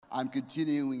I'm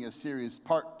continuing a series,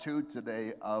 part 2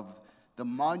 today, of the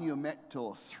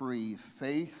Monumental 3,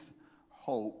 faith,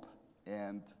 hope,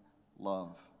 and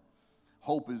love.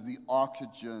 Hope is the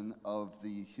oxygen of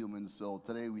the human soul.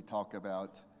 Today we talk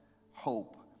about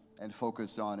hope and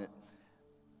focus on it.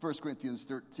 1 Corinthians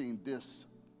 13, this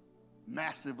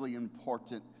massively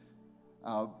important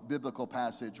biblical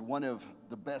passage, one of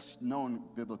the best known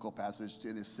biblical passages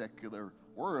in a secular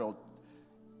world,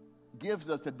 gives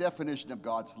us the definition of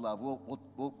God's love.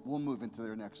 We'll move into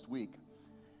there next week.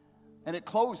 And it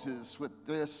closes with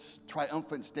this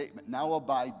triumphant statement: now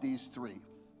abide these three: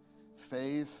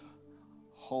 faith,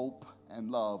 hope,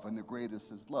 and love, and the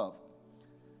greatest is love.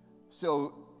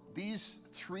 So these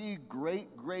three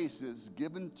great graces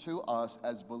given to us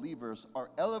as believers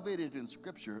are elevated in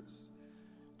scriptures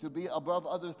to be above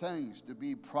other things, to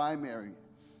be primary,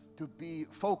 to be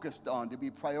focused on, to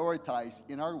be prioritized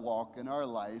in our walk, in our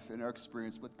life, in our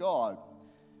experience with God.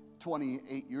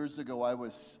 28 years ago,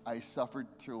 I suffered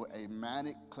through a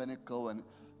manic, clinical, and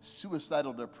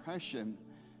suicidal depression,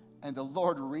 and the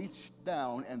Lord reached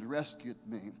down and rescued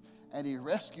me. And he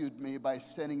rescued me by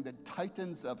sending the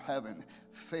titans of heaven: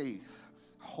 faith,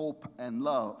 hope, and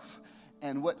love.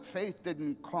 And what faith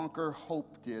didn't conquer,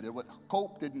 hope did. And what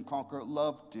hope didn't conquer,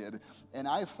 love did. And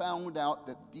I found out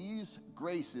that these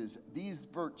graces, these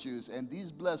virtues, and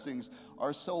these blessings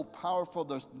are so powerful,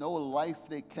 there's no life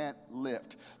they can't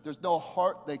lift. There's no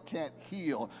heart they can't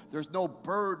heal. There's no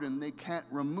burden they can't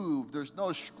remove. There's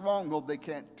no stronghold they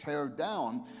can't tear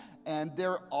down. And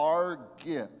there are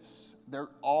gifts. There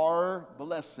are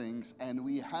blessings, and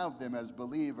we have them as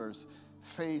believers: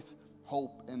 faith,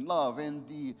 hope, and love. In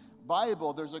the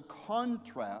Bible, there's a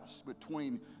contrast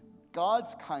between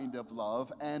God's kind of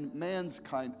love and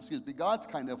God's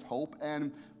kind of hope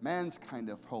and man's kind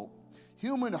of hope.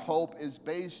 Human hope is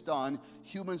based on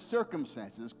human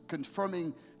circumstances,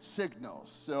 confirming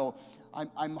signals. So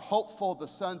I'm hopeful the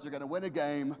Suns are going to win a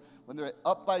game when they're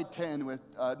up by 10 with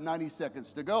 90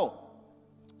 seconds to go.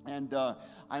 And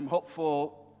I'm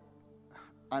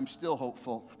still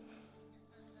hopeful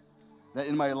that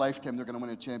in my lifetime they're going to win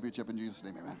a championship in Jesus'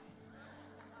 name, amen.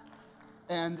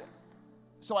 And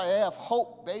so I have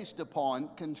hope based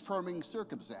upon confirming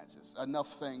circumstances. Enough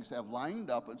things have lined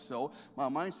up, and so my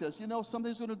mind says,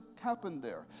 something's going to happen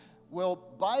there. Well,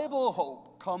 Bible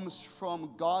hope comes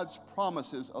from God's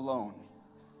promises alone.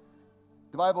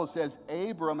 The Bible says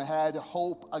Abram had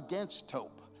hope against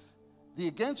hope. The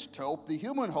against hope, the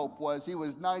human hope, was he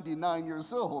was 99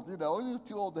 years old. He was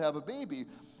too old to have a baby.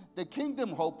 The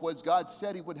kingdom hope was God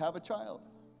said he would have a child.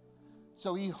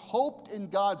 So he hoped in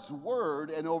God's word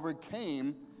and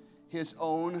overcame his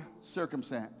own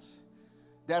circumstance.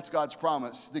 That's God's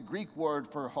promise. The Greek word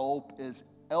for hope is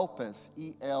elpis,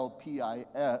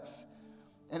 E-L-P-I-S.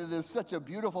 And it is such a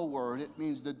beautiful word. It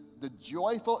means the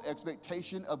joyful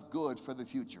expectation of good for the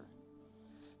future.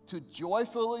 To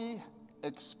joyfully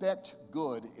expect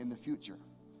good in the future.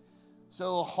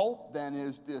 So hope then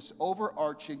is this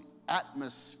overarching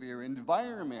atmosphere,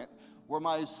 environment, where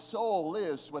my soul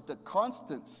is, with the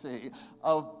constancy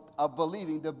of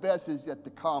believing the best is yet to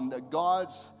come. That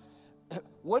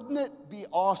wouldn't it be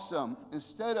awesome,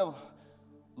 instead of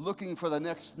looking for the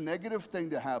next negative thing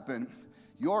to happen,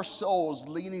 your soul's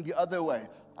leaning the other way.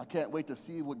 I can't wait to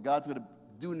see what God's going to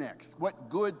do next. What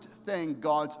good thing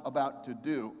God's about to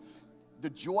do. The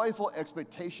joyful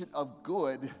expectation of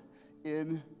good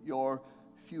in your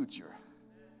future.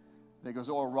 I think it was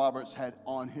Oral Roberts had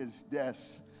on his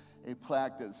desk a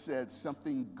plaque that said,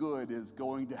 something good is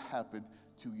going to happen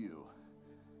to you.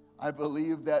 I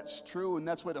believe that's true, and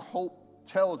that's what hope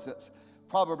tells us.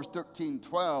 Proverbs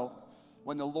 13:12,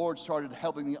 when the Lord started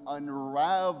helping me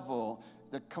unravel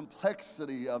the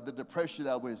complexity of the depression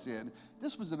I was in,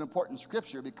 this was an important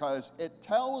scripture because it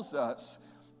tells us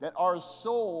that our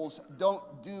souls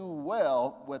don't do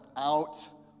well without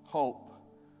hope.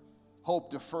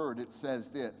 Hope deferred, it says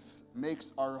this,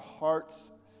 makes our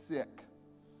hearts sick.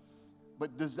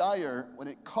 But desire, when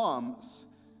it comes,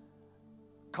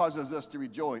 causes us to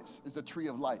rejoice. It's a tree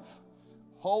of life.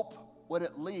 Hope, when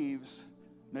it leaves,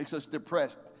 makes us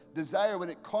depressed. Desire, when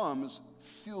it comes,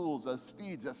 fuels us,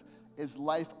 feeds us, is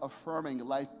life-affirming,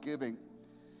 life-giving.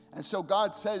 And so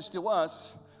God says to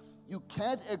us, you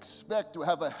can't expect to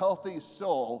have a healthy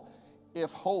soul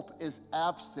if hope is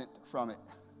absent from it.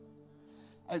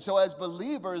 And so as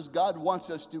believers, God wants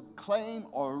us to claim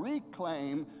or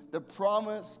reclaim the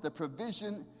promise, the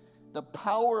provision, the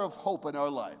power of hope in our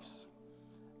lives,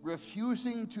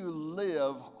 refusing to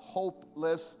live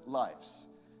hopeless lives.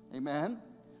 Amen?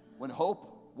 When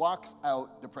hope walks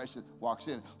out, depression walks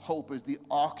in. Hope is the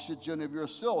oxygen of your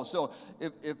soul. So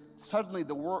if suddenly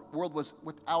the world was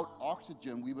without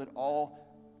oxygen,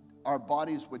 our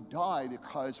bodies would die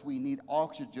because we need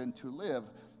oxygen to live.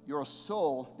 Your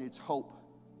soul needs hope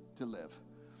to live.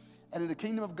 And in the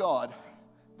kingdom of God,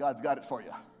 God's got it for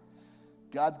you.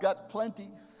 God's got plenty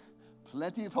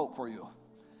of hope for you.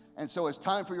 And so it's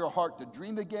time for your heart to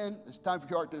dream again. It's time for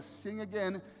your heart to sing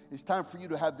again. It's time for you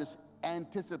to have this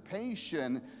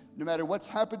anticipation, no matter what's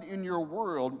happened in your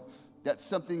world, that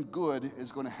something good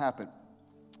is going to happen.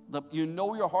 You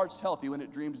know your heart's healthy when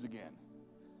it dreams again.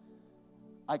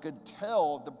 I could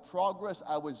tell the progress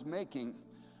I was making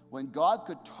when God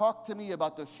could talk to me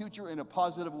about the future in a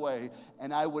positive way,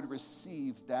 and I would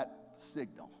receive that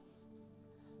signal.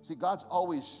 See, God's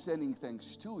always sending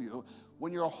things to you.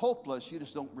 When you're hopeless, you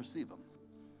just don't receive them.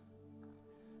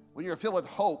 When you're filled with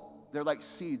hope, they're like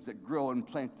seeds that grow and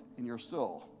plant in your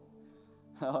soul.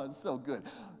 Oh, it's so good.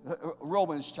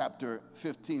 Romans chapter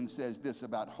 15 says this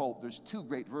about hope. There's 2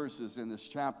 great verses in this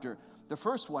chapter. The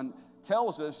first one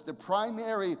tells us the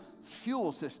primary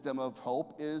fuel system of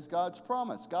hope is God's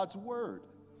promise, God's word.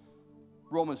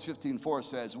 Romans 15:4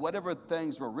 says, whatever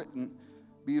things were written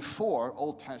before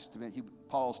Old Testament,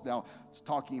 Paul's now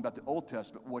talking about the Old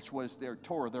Testament, which was their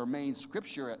Torah, their main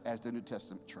scripture as the New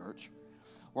Testament church,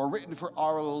 were written for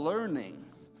our learning,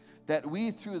 that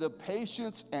we through the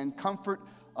patience and comfort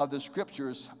of the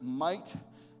scriptures might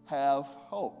have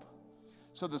hope.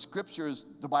 So the scriptures,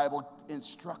 the Bible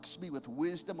instructs me with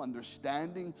wisdom,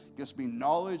 understanding, gives me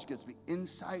knowledge, gives me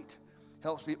insight,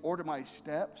 helps me order my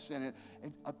steps, and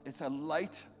it's a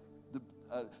light.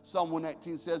 Psalm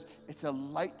 119 says, it's a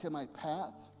light to my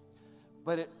path,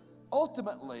 but it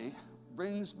ultimately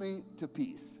brings me to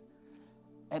peace.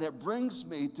 And it brings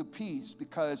me to peace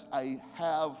because I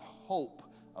have hope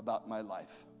about my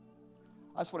life.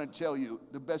 I just want to tell you,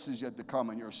 the best is yet to come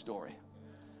in your story.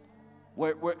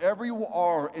 Wherever you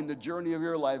are in the journey of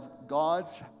your life,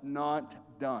 God's not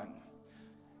done.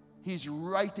 He's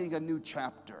writing a new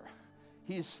chapter.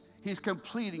 He's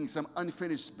completing some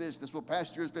unfinished business. Well,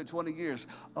 past year has been 20 years.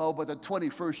 Oh, but the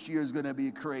 21st year is going to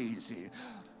be crazy.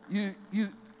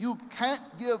 You can't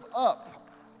give up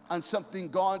on something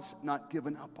God's not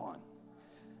given up on.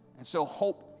 And so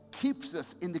hope keeps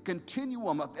us in the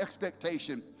continuum of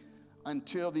expectation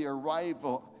until the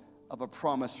arrival of a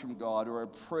promise from God or a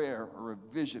prayer or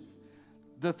a vision.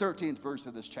 The 13th verse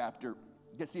of this chapter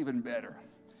gets even better.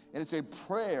 And it's a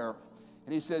prayer.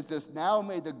 And he says this, now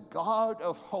may the God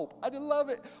of hope. I love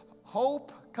it.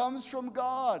 Hope comes from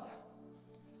God.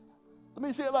 Let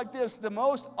me say it like this. The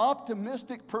most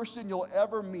optimistic person you'll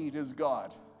ever meet is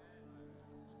God.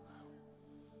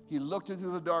 He looked into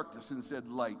the darkness and said,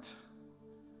 light.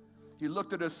 He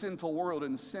looked at a sinful world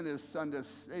and sent his son to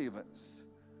save us.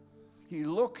 He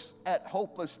looks at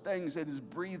hopeless things and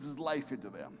breathes life into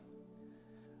them.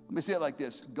 Let me say it like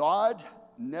this. God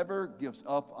never gives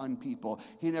up on people.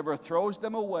 He never throws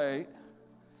them away.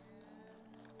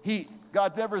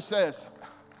 God never says,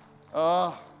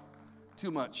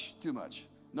 too much.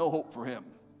 No hope for him.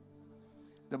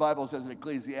 The Bible says in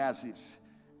Ecclesiastes,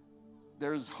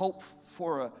 there's hope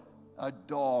for a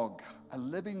dog, a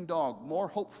living dog, more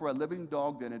hope for a living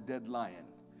dog than a dead lion.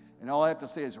 And all I have to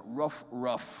say is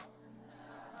rough.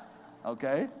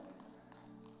 Okay?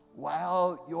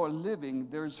 While you're living,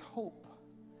 there's hope.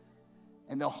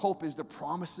 And the hope is the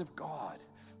promise of God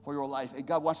for your life. And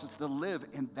God wants us to live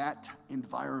in that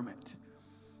environment.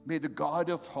 May the God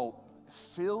of hope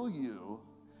fill you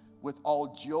with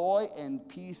all joy and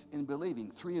peace in believing.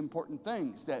 3 important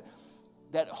things. That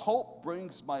hope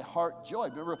brings my heart joy.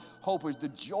 Remember, hope is the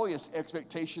joyous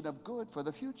expectation of good for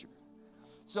the future.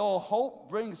 So hope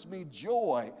brings me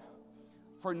joy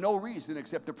for no reason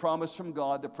except the promise from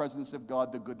God, the presence of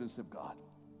God, the goodness of God.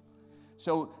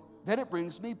 So then it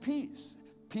brings me peace.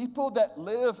 People that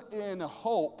live in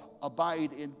hope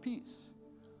abide in peace.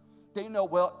 They know,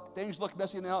 well, things look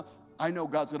messy now. I know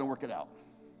God's going to work it out.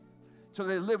 So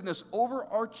they live in this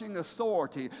overarching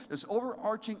authority, this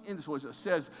overarching influence that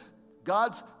says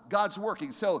God's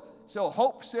working. So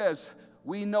hope says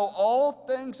we know all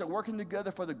things are working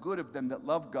together for the good of them that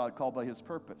love God, called by his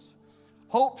purpose.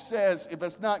 Hope says if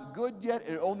it's not good yet,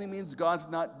 it only means God's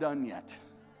not done yet.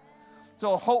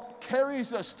 So hope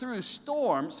carries us through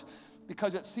storms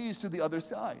because it sees to the other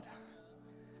side.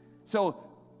 So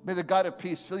may the God of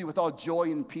peace fill you with all joy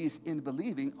and peace in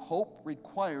believing. Hope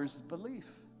requires belief.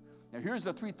 Now here's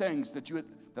the 3 things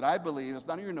that I believe, it's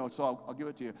not in your notes, so I'll give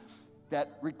it to you,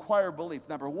 that require belief.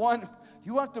 Number 1,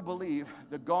 you have to believe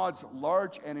that God's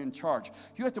large and in charge.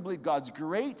 You have to believe God's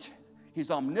great,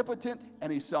 he's omnipotent,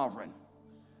 and he's sovereign.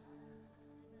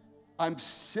 I'm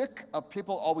sick of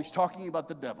people always talking about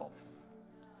the devil.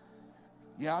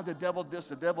 Yeah, the devil this,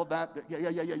 the devil that.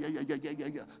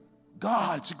 Yeah.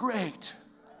 God's great.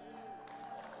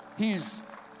 He's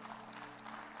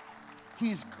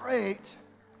great.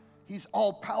 He's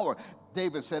all power.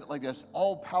 David said it like this,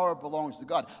 all power belongs to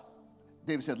God.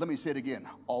 David said, let me say it again,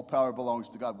 all power belongs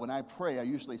to God. When I pray, I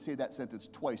usually say that sentence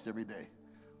twice every day.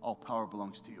 All power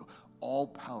belongs to you. All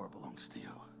power belongs to you.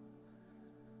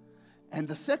 And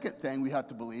the second thing we have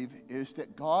to believe is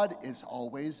that God is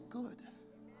always good.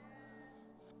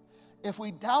 If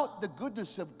we doubt the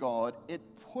goodness of God, it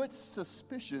puts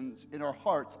suspicions in our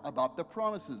hearts about the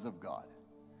promises of God.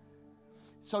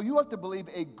 So you have to believe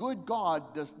a good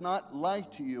God does not lie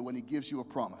to you when he gives you a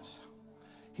promise.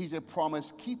 He's a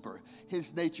promise keeper.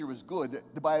 His nature is good.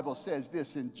 The Bible says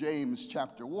this in James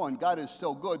chapter 1. God is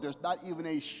so good, there's not even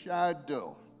a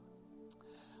shadow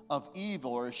of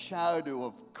evil or a shadow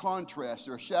of contrast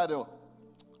or a shadow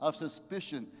of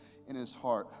suspicion in his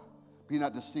heart. Be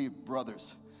not deceived,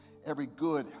 brothers. Every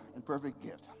good and perfect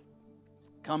gift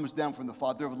comes down from the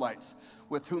Father of lights,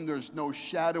 with whom there's no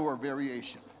shadow or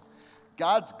variation.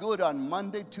 God's good on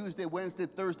Monday, Tuesday, Wednesday,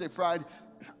 Thursday, Friday.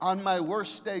 On my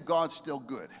worst day, God's still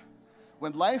good.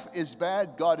 When life is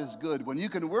bad, God is good. When you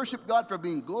can worship God for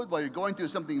being good while you're going through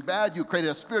something bad, you create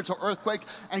a spiritual earthquake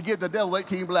and give the devil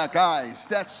 18 black eyes.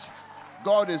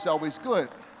 God is always good.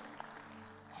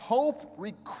 Hope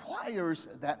requires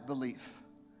that belief.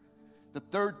 The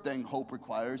third thing hope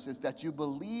requires is that you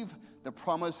believe the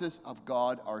promises of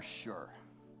God are sure.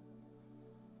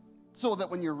 So that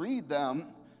when you read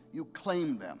them, you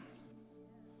claim them.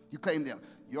 You claim them.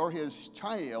 You're his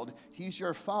child. He's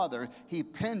your father. He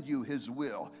penned you his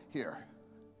will. Here,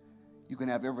 you can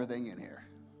have everything in here.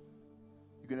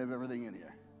 You can have everything in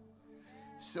here.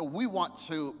 So we want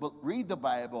to read the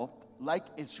Bible like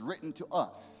it's written to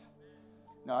us.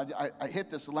 Now, I hit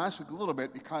this last week a little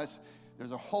bit because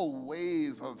there's a whole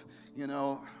wave of,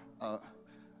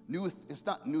 it's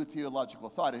not new theological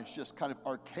thought. It's just kind of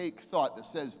archaic thought that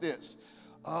says this.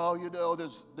 Oh,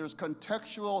 there's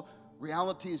contextual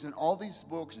realities in all these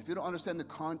books. If you don't understand the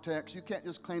context, you can't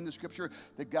just claim the scripture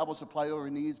that God will supply all your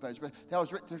needs by his grace. That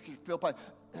was written to the church of Philippi.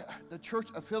 The church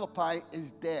of Philippi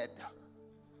is dead.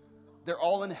 They're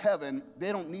all in heaven.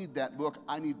 They don't need that book.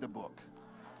 I need the book.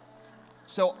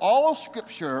 So all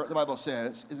scripture, the Bible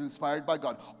says, is inspired by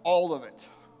God. All of it.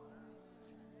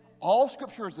 All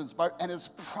scripture is inspired and is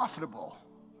profitable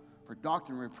for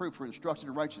doctrine, reproof, for instruction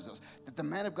in righteousness, that the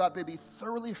man of God may be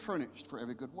thoroughly furnished for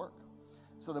every good work.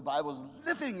 So the Bible is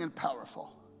living and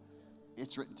powerful.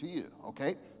 It's written to you,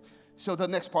 okay? So the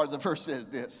next part of the verse says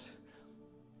this,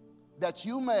 that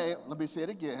you may, let me say it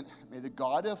again, may the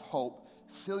God of hope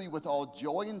fill you with all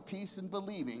joy and peace in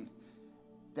believing,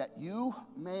 that you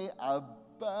may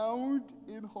abound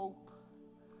in hope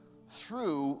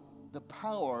through the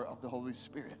power of the Holy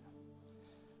Spirit.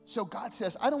 So God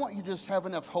says, I don't want you to just have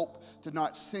enough hope to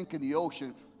not sink in the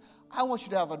ocean. I want you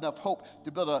to have enough hope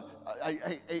to build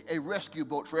a rescue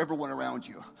boat for everyone around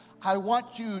you. I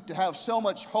want you to have so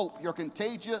much hope you're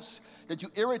contagious, that you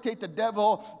irritate the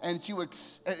devil, and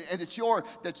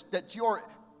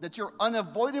that you're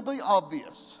unavoidably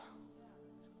obvious.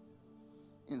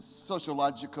 In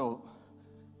sociological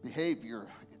behavior,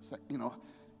 it's like,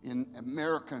 in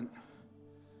American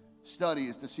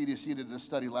studies, the CDC did a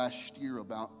study last year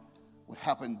about what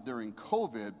happened during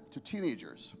COVID to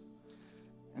teenagers.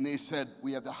 And they said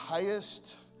we have the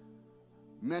highest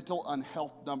mental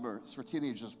unhealth numbers for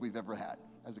teenagers we've ever had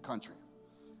as a country.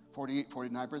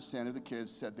 49% of the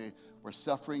kids said they were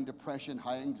suffering depression,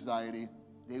 high anxiety.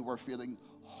 They were feeling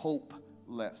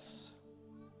hopeless.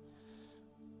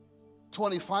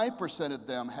 25% of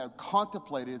them had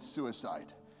contemplated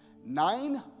suicide.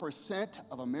 9%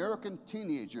 of American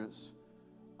teenagers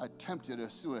attempted a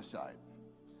suicide.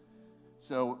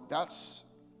 So that's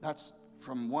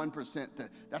from 1%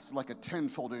 that's like a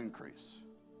 10-fold increase,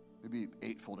 maybe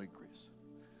 8-fold increase.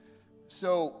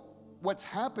 So what's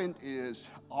happened is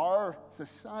our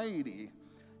society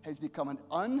has become an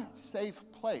unsafe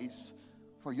place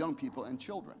for young people and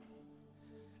children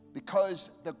because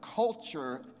the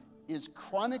culture is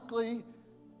chronically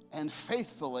and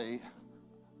faithfully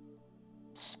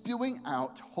spewing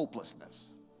out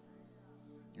hopelessness.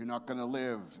 You're not going to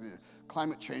live. The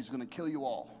climate change is going to kill you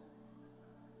all.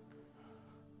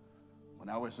 When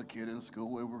I was a kid in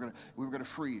school, we were going to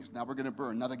freeze. Now we're going to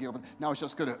burn. Now they give up. Now it's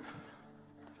just going to.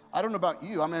 I don't know about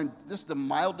you. I mean, this is the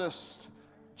mildest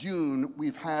June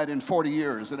we've had in 40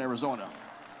 years in Arizona.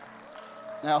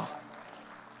 Now,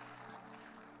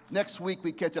 next week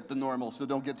we catch up to normal, so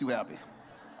don't get too happy.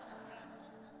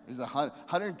 There's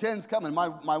 110's coming.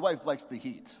 My wife likes the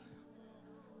heat.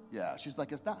 Yeah, she's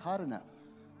like, it's not hot enough.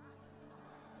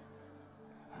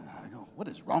 I go, what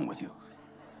is wrong with you?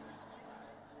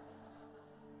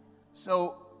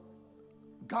 So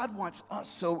God wants us,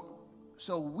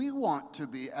 so we want to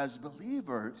be, as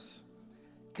believers,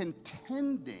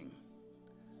 contending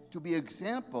to be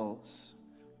examples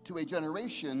to a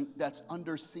generation that's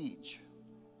under siege.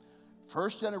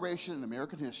 First generation in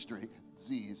American history,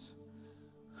 Z's,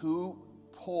 who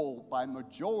poll by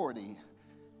majority,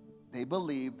 they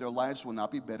believe their lives will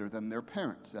not be better than their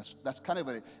parents. That's kind of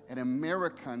an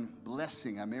American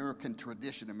blessing, American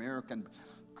tradition, American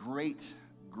great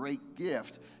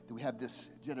gift that we have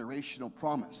this generational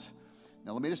promise.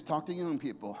 Now let me just talk to young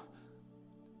people.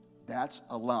 That's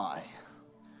a lie.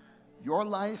 Your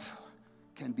life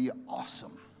can be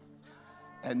awesome,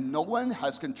 and no one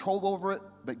has control over it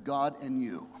but God and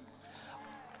you.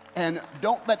 And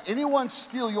don't let anyone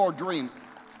steal your dream.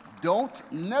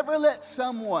 Never let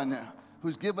someone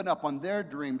who's given up on their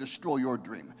dream destroy your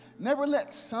dream. Never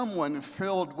let someone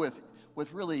filled with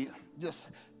really just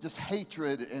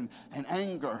hatred and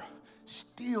anger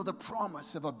steal the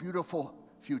promise of a beautiful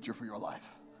future for your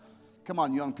life. Come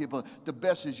on, young people, the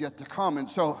best is yet to come. And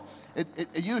so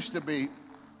it used to be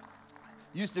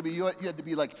you had to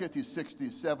be like 50s,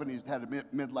 60s, 70s to have a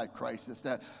midlife crisis.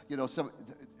 That,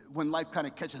 when life kind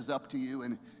of catches up to you,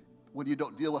 and when you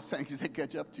don't deal with things, they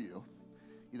catch up to you,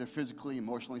 either physically,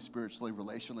 emotionally, spiritually,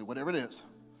 relationally, whatever it is.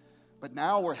 But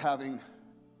now we're having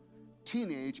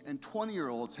teenage and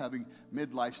 20-year-olds having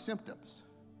midlife symptoms.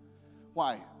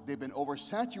 Why? They've been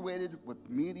oversaturated with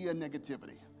media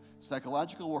negativity,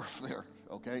 psychological warfare,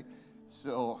 okay?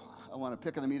 So I want to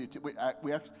pick on the media too.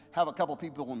 We actually have a couple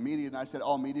people in media, and I said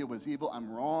all media was evil.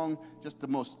 I'm wrong. Just the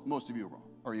most of you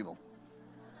are evil.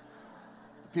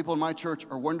 The people in my church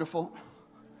are wonderful.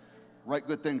 Write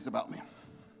good things about me.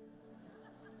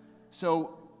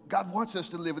 So God wants us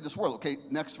to live in this world. Okay,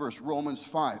 next verse, Romans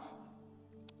 5,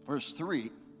 verse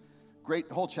 3. Great,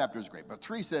 the whole chapter is great, but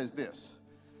 3 says this.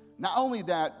 Not only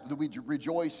that we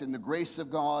rejoice in the grace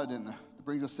of God and that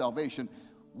brings us salvation,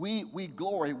 we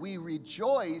glory, we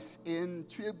rejoice in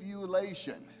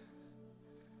tribulation.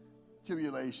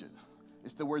 Tribulation.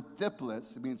 It's the word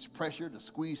thiplis. It means pressure, to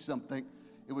squeeze something.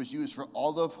 It was used for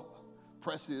olive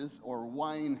presses or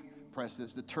wine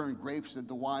presses to turn grapes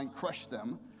into wine, crush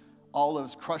them.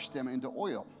 Olives crush them into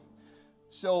oil.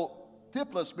 So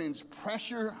thiplis means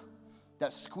pressure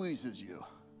that squeezes you.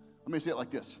 Let me say it like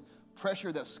this.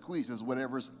 Pressure that squeezes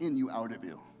whatever's in you out of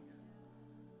you.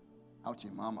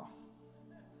 Ouchie mama.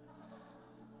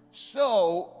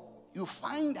 So you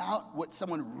find out what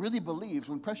someone really believes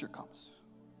when pressure comes.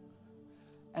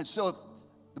 And so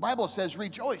the Bible says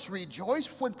rejoice. Rejoice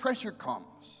when pressure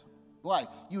comes. Why?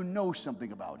 You know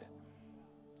something about it.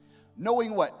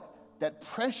 Knowing what? That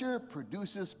pressure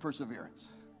produces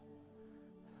perseverance.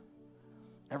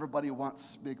 Everybody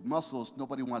wants big muscles.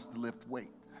 Nobody wants to lift weight.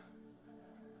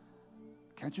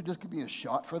 Can't you just give me a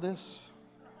shot for this?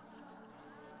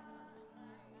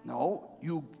 No,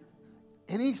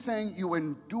 anything you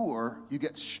endure, you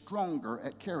get stronger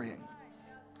at carrying.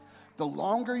 The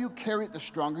longer you carry it, the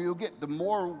stronger you get, the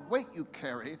more weight you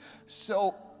carry.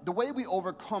 So the way we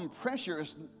overcome pressure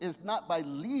is not by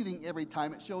leaving every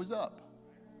time it shows up.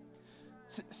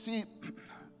 See,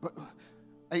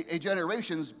 a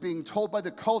generation's being told by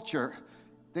the culture,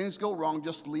 things go wrong,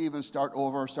 just leave and start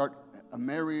over, start a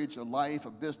marriage, a life,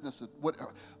 a business,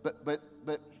 whatever.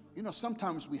 But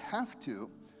sometimes we have to.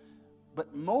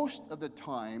 But most of the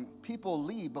time, people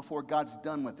leave before God's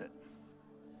done with it.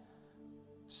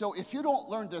 So if you don't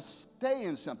learn to stay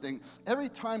in something, every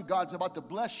time God's about to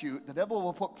bless you, the devil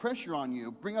will put pressure on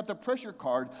you, bring out the pressure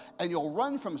card, and you'll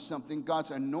run from something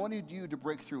God's anointed you to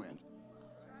break through in.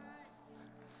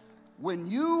 When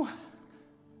you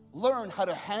learn how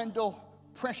to handle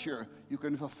pressure, you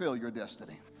can fulfill your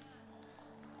destiny.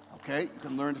 Okay? You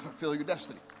can learn to fulfill your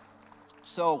destiny.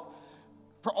 So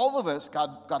for all of us,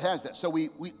 God has that. So we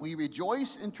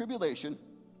rejoice in tribulation,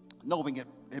 knowing it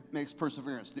makes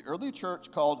perseverance. The early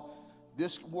church called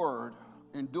this word,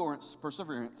 endurance,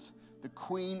 perseverance, the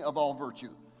queen of all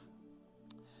virtue.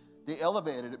 They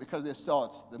elevated it because they saw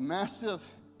the massive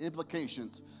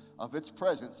implications of its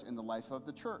presence in the life of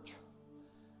the church.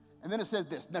 And then it says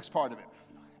this, next part of it,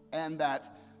 and that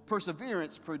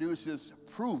perseverance produces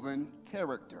proven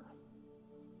character.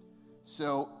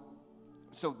 So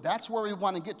that's where we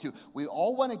want to get to. We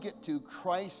all want to get to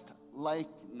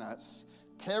Christ-likeness,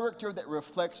 character that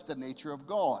reflects the nature of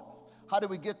God. How do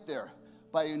we get there?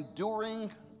 By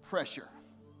enduring pressure.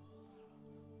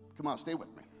 Come on, stay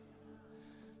with me.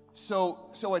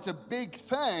 So it's a big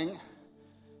thing,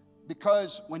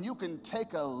 because when you can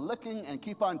take a licking and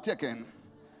keep on ticking,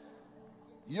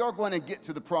 you're going to get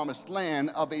to the promised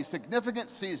land of a significant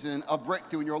season of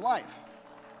breakthrough in your life.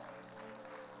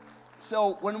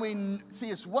 So when we see,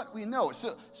 it's what we know.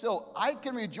 So I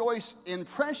can rejoice in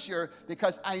pressure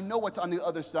because I know what's on the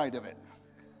other side of it.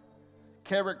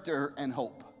 Character and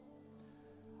hope.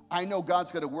 I know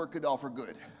God's going to work it all for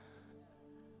good.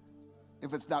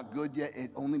 If it's not good yet,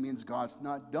 it only means God's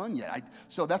not done yet.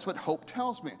 So that's what hope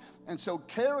tells me. And so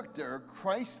character,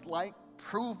 Christ-like,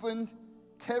 proven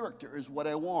character is what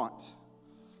I want.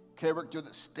 Character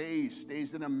that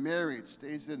stays in a marriage,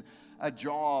 stays in a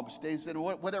job, stays in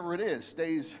whatever it is,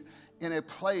 stays in a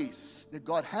place that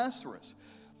God has for us.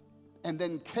 And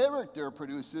then character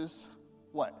produces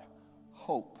what?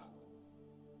 Hope.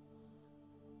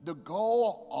 The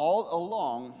goal all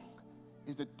along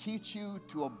is to teach you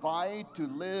to abide, to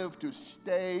live, to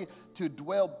stay, to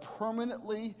dwell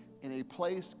permanently in a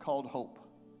place called hope.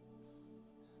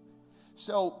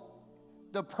 So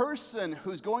the person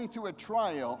who's going through a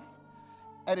trial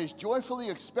and is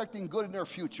joyfully expecting good in their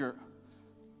future,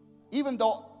 even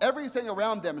though everything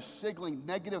around them is signaling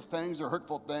negative things or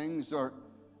hurtful things or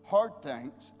hard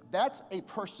things, that's a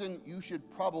person you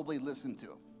should probably listen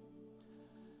to.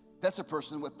 That's a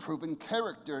person with proven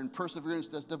character and perseverance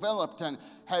that's developed and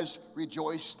has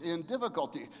rejoiced in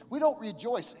difficulty. We don't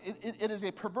rejoice. It is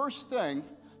a perverse thing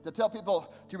to tell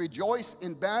people to rejoice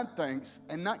in bad things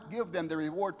and not give them the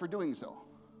reward for doing so.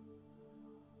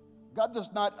 God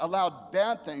does not allow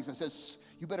bad things and says,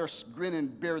 you better grin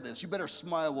and bear this. You better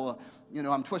smile while,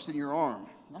 I'm twisting your arm.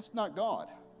 That's not God.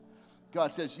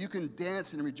 God says, you can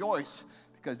dance and rejoice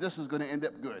because this is going to end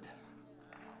up good.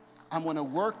 I'm going to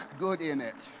work good in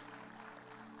it.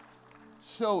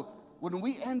 So when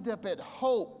we end up at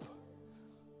hope,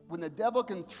 when the devil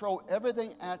can throw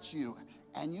everything at you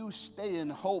and you stay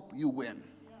in hope, you win.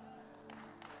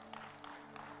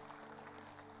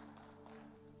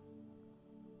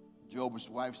 Job's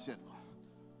wife said,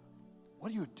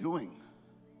 what are you doing?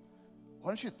 Why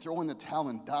don't you throw in the towel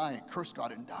and die, curse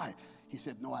God and die? He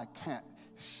said, no, I can't.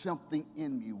 Something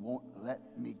in me won't let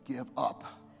me give up.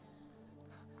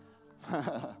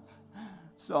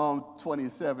 Psalm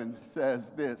 27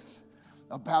 says this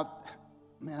about,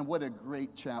 man, what a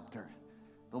great chapter.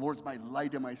 The Lord's my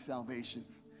light and my salvation.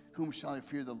 Whom shall I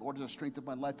fear? The Lord is the strength of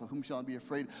my life. Of whom shall I be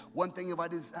afraid? One thing have I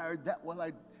desired, that will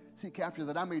I seek after,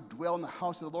 that I may dwell in the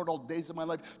house of the Lord all days of my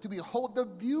life, to behold the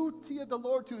beauty of the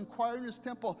Lord, to inquire in his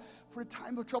temple. For a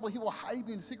time of trouble, he will hide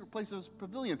me in the secret place of his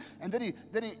pavilion. And then he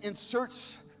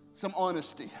inserts some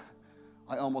honesty.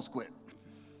 I almost quit.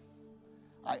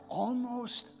 I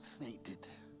almost fainted.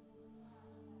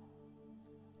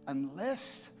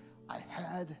 Unless I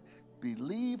had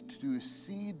believed to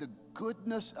see the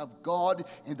goodness of God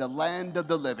in the land of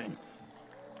the living.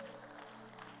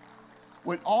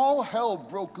 When all hell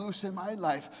broke loose in my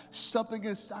life, something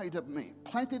inside of me,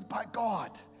 planted by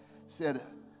God, said,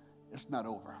 it's not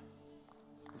over.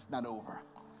 It's not over.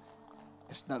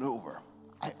 It's not over.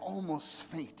 I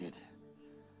almost fainted.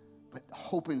 But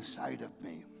hope inside of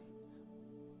me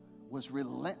was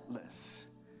relentless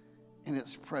in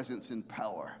its presence and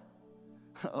power.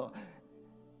 Oh,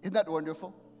 isn't that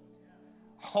wonderful?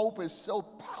 Hope is so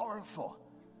powerful.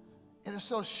 It is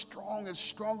so strong. It's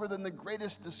stronger than the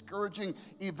greatest discouraging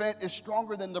event. It's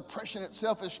stronger than depression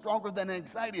itself. It's stronger than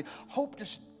anxiety. Hope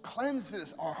just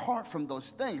cleanses our heart from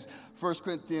those things. 1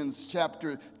 Corinthians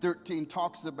chapter 13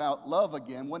 talks about love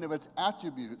again. One of its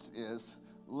attributes is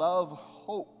love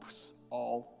hopes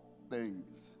all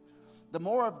things. The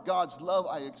more of God's love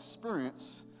I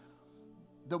experience,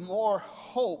 the more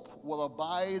hope will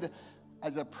abide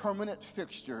as a permanent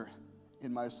fixture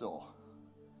in my soul.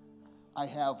 I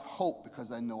have hope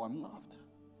because I know I'm loved.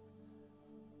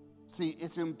 See,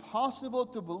 it's impossible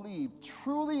to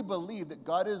truly believe that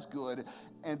God is good,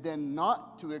 and then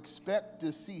not to expect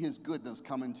to see his goodness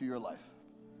come into your life.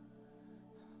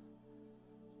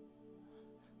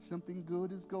 Something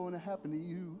good is going to happen to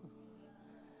you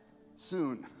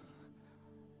soon.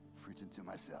 Preaching to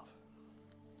myself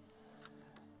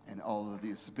and all of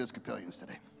these Episcopalians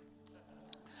today.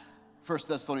 1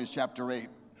 Thessalonians chapter 8,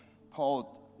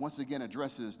 Paul once again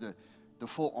addresses the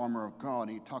full armor of God.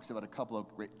 He talks about a couple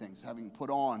of great things. Having put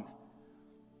on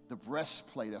the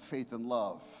breastplate of faith and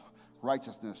love,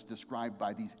 righteousness described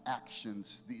by these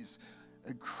actions, these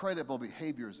incredible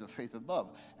behaviors of faith and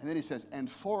love. And then he says, and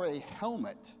for a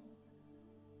helmet,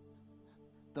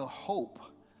 the hope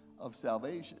of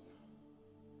salvation.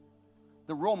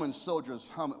 The Roman soldier's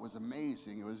helmet was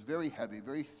amazing. It was very heavy,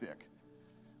 very thick.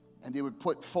 And they would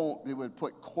put foam, they would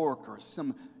put cork or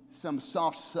some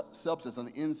soft substance on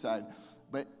the inside.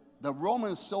 But the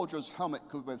Roman soldier's helmet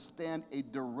could withstand a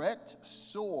direct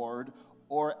sword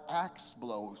or axe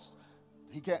blows.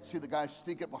 He can't see the guy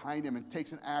sneaking behind him and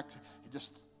takes an axe. He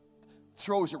just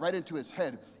throws it right into his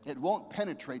head. It won't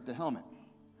penetrate the helmet.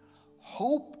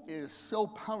 Hope is so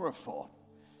powerful.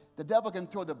 The devil can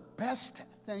throw the best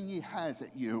thing he has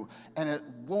at you, and it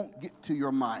won't get to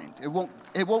your mind. It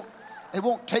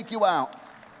won't take you out.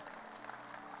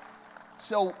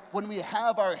 So when we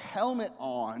have our helmet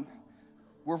on,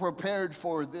 we're prepared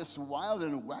for this wild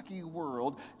and wacky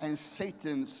world and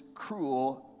Satan's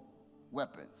cruel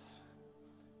weapons.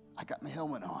 I got my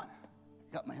helmet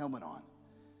on.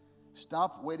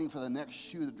 Stop waiting for the next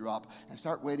shoe to drop and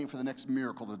start waiting for the next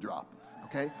miracle to drop,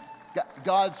 okay?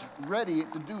 God's ready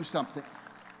to do something.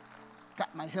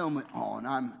 Got my helmet on.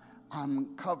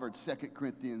 I'm covered. 2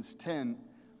 Corinthians 10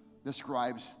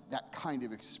 describes that kind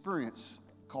of experience,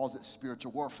 calls it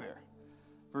spiritual warfare.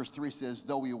 Verse 3 says,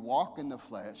 though we walk in the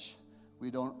flesh,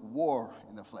 we don't war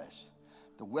in the flesh.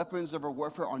 The weapons of our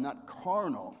warfare are not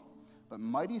carnal, but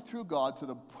mighty through God to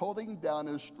the pulling down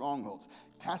of strongholds,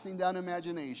 casting down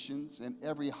imaginations and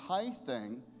every high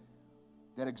thing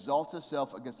that exalts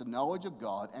itself against the knowledge of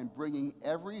God, and bringing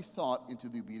every thought into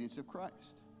the obedience of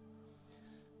Christ.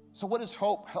 So what does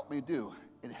hope help me do?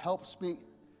 It helps me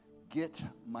get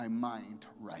my mind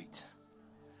right.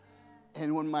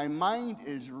 And when my mind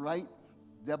is right,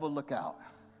 devil, look out.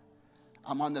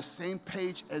 I'm on the same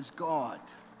page as God.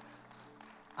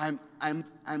 I'm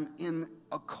in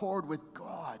accord with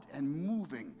God and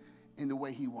moving in the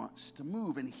way he wants to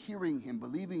move, and hearing him,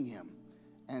 believing him,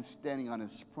 and standing on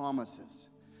his promises.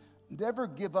 Never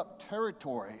give up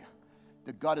territory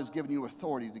that God has given you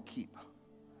authority to keep.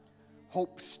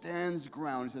 Hope stands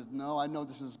ground. He says, no, I know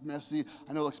this is messy.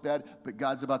 I know it looks bad, but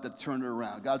God's about to turn it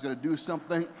around. God's going to do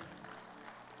something.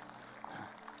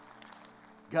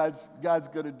 God's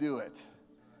going to do it.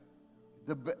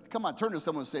 Come on, turn to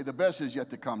someone and say, the best is yet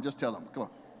to come. Just tell them. Come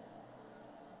on.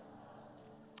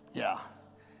 Yeah,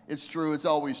 it's true. It's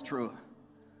always true.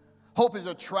 Hope is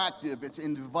attractive. It's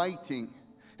inviting.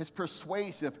 It's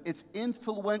persuasive. It's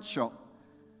influential.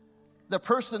 The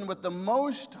person with the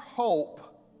most hope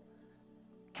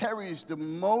carries the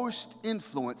most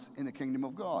influence in the kingdom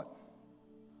of God.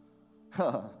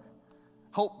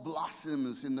 Hope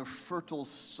blossoms in the fertile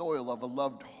soil of a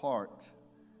loved heart.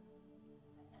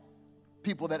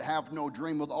 People that have no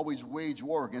dream will always wage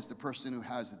war against the person who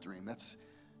has a dream. That's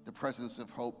the presence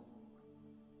of hope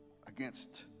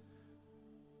against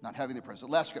not having the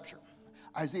presence. Last scripture,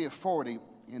 Isaiah 40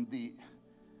 in the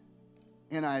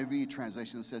NIV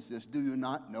translation says this, do you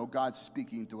not know? God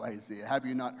speaking to Isaiah. Have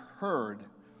you not heard?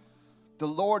 The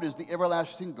Lord is the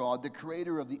everlasting God, the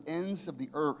creator of the ends of the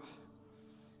earth.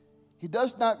 He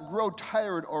does not grow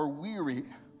tired or weary.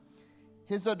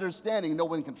 His understanding, no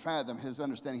one can fathom. His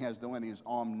understanding has no end. He is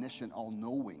omniscient,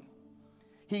 all-knowing.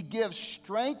 He gives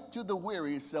strength to the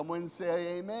weary. Someone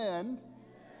say amen.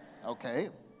 Okay.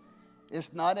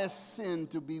 It's not a sin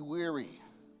to be weary.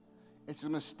 It's a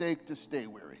mistake to stay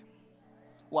weary.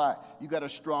 Why? You got a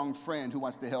strong friend who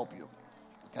wants to help you.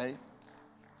 Okay?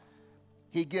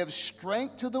 He gives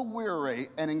strength to the weary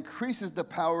and increases the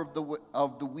power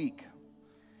of the weak.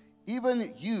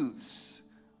 Even youths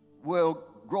will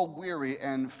grow weary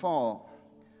and fall.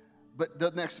 But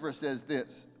the next verse says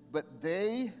this, but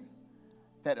they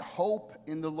that hope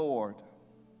in the Lord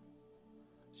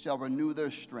shall renew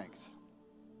their strength.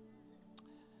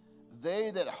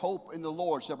 They that hope in the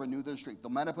Lord shall renew their strength.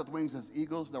 They'll mount up with wings as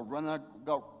eagles. They'll run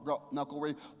knuckle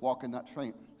race, walk and not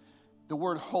faint. The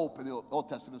word hope in the Old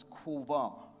Testament is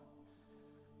kovah.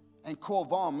 And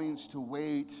kovah means to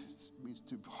wait, means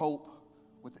to hope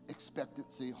with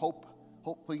expectancy,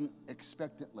 hoping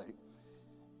expectantly.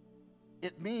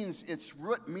 It means, its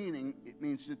root meaning, it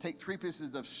means to take three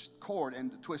pieces of cord and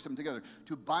to twist them together,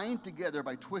 to bind together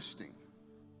by twisting.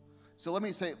 So let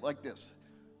me say it like this.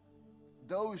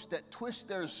 Those that twist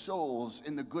their souls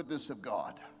in the goodness of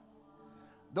God.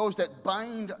 Those that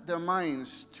bind their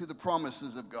minds to the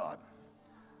promises of God.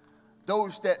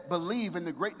 Those that believe in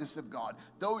the greatness of God.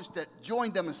 Those that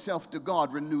join themselves to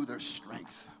God renew their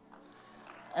strength.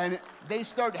 And they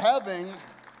start having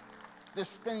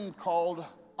this thing called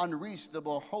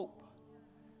unreasonable hope.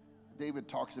 David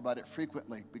talks about it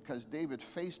frequently because David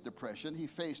faced depression. He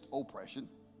faced oppression.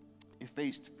 He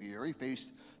faced fear. He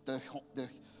faced the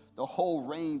whole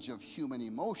range of human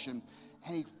emotion.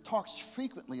 And he talks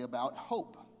frequently about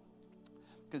hope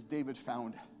because David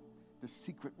found the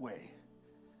secret way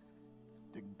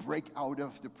to break out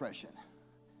of depression.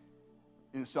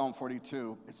 In Psalm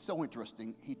 42, it's so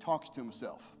interesting. He talks to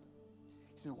himself.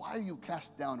 He said, why are you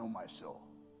cast down, O my soul?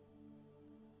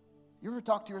 You ever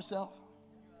talk to yourself?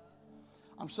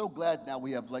 I'm so glad now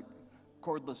we have like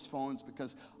cordless phones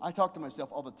because I talk to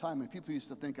myself all the time, and people used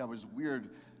to think I was weird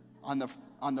on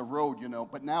the road, you know,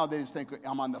 but now they just think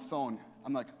I'm on the phone.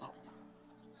 I'm like, oh.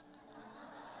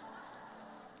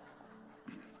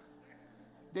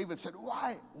 David said,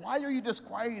 why are you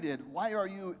disquieted? Why are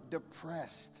you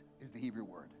depressed, is the Hebrew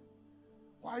word.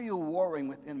 Why are you warring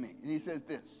within me? And he says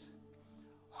this,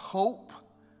 hope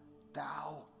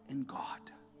thou in God.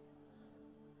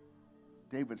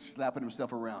 David's slapping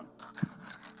himself around.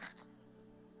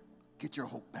 Get your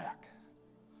hope back.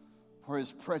 For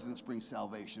his presence brings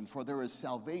salvation. For there is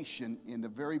salvation in the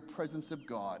very presence of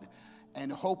God.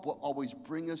 And hope will always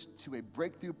bring us to a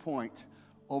breakthrough point,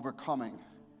 overcoming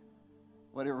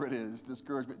whatever it is,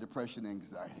 discouragement, depression,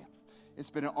 anxiety. It's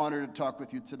been an honor to talk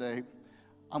with you today.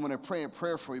 I'm going to pray a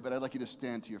prayer for you, but I'd like you to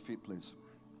stand to your feet, please.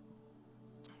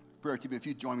 Prayer team, if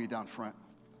you join me down front.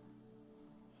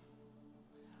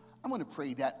 I'm going to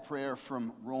pray that prayer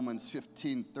from Romans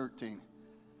 15:13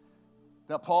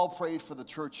 that Paul prayed for the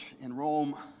church in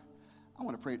Rome. I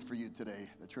want to pray it for you today,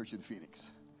 the church in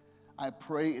Phoenix. I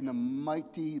pray in the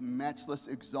mighty, matchless,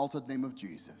 exalted name of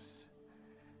Jesus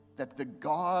that the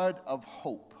God of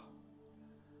hope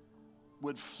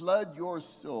would flood your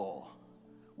soul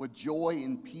with joy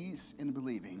and peace in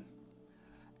believing,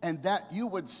 and that you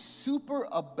would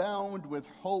superabound with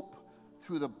hope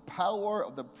through the power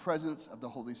of the presence of the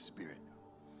Holy Spirit.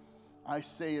 I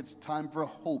say it's time for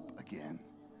hope again.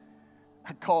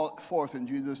 I call it forth in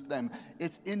Jesus' name.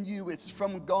 It's in you. It's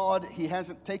from God. He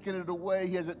hasn't taken it away.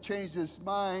 He hasn't changed his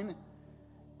mind.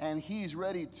 And he's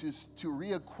ready to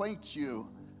reacquaint you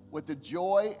with the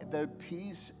joy, the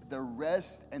peace, the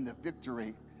rest, and the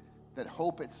victory that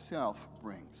hope itself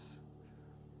brings.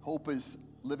 Hope is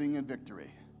living in victory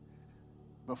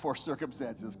before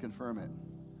circumstances confirm it.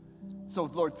 So,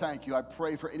 Lord, thank you. I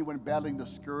pray for anyone battling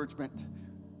discouragement.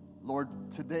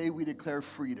 Lord, today we declare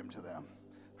freedom to them.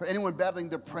 For anyone battling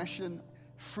depression,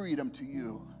 freedom to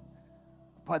you.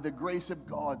 By the grace of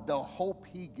God, the hope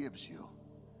he gives you.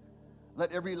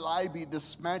 Let every lie be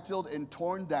dismantled and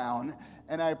torn down.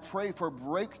 And I pray for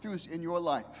breakthroughs in your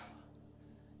life.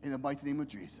 In the mighty name of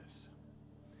Jesus.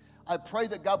 I pray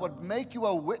that God would make you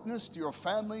a witness to your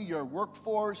family, your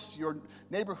workforce, your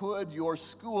neighborhood, your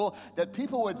school, that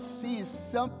people would see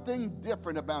something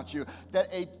different about you, that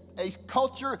a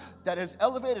culture that has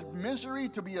elevated misery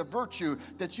to be a virtue,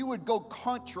 that you would go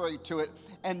contrary to it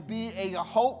and be a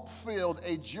hope-filled,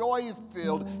 a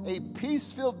joy-filled, a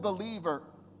peace-filled believer.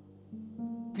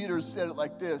 Peter said it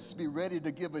like this, be ready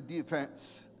to give a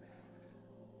defense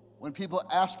when people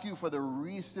ask you for the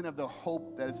reason of the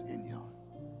hope that is in you.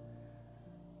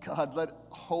 God, let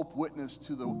hope witness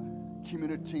to the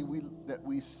community that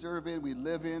we serve in, we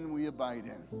live in, we abide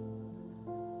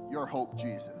in. Your hope,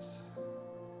 Jesus.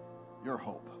 Your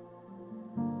hope.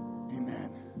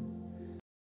 Amen.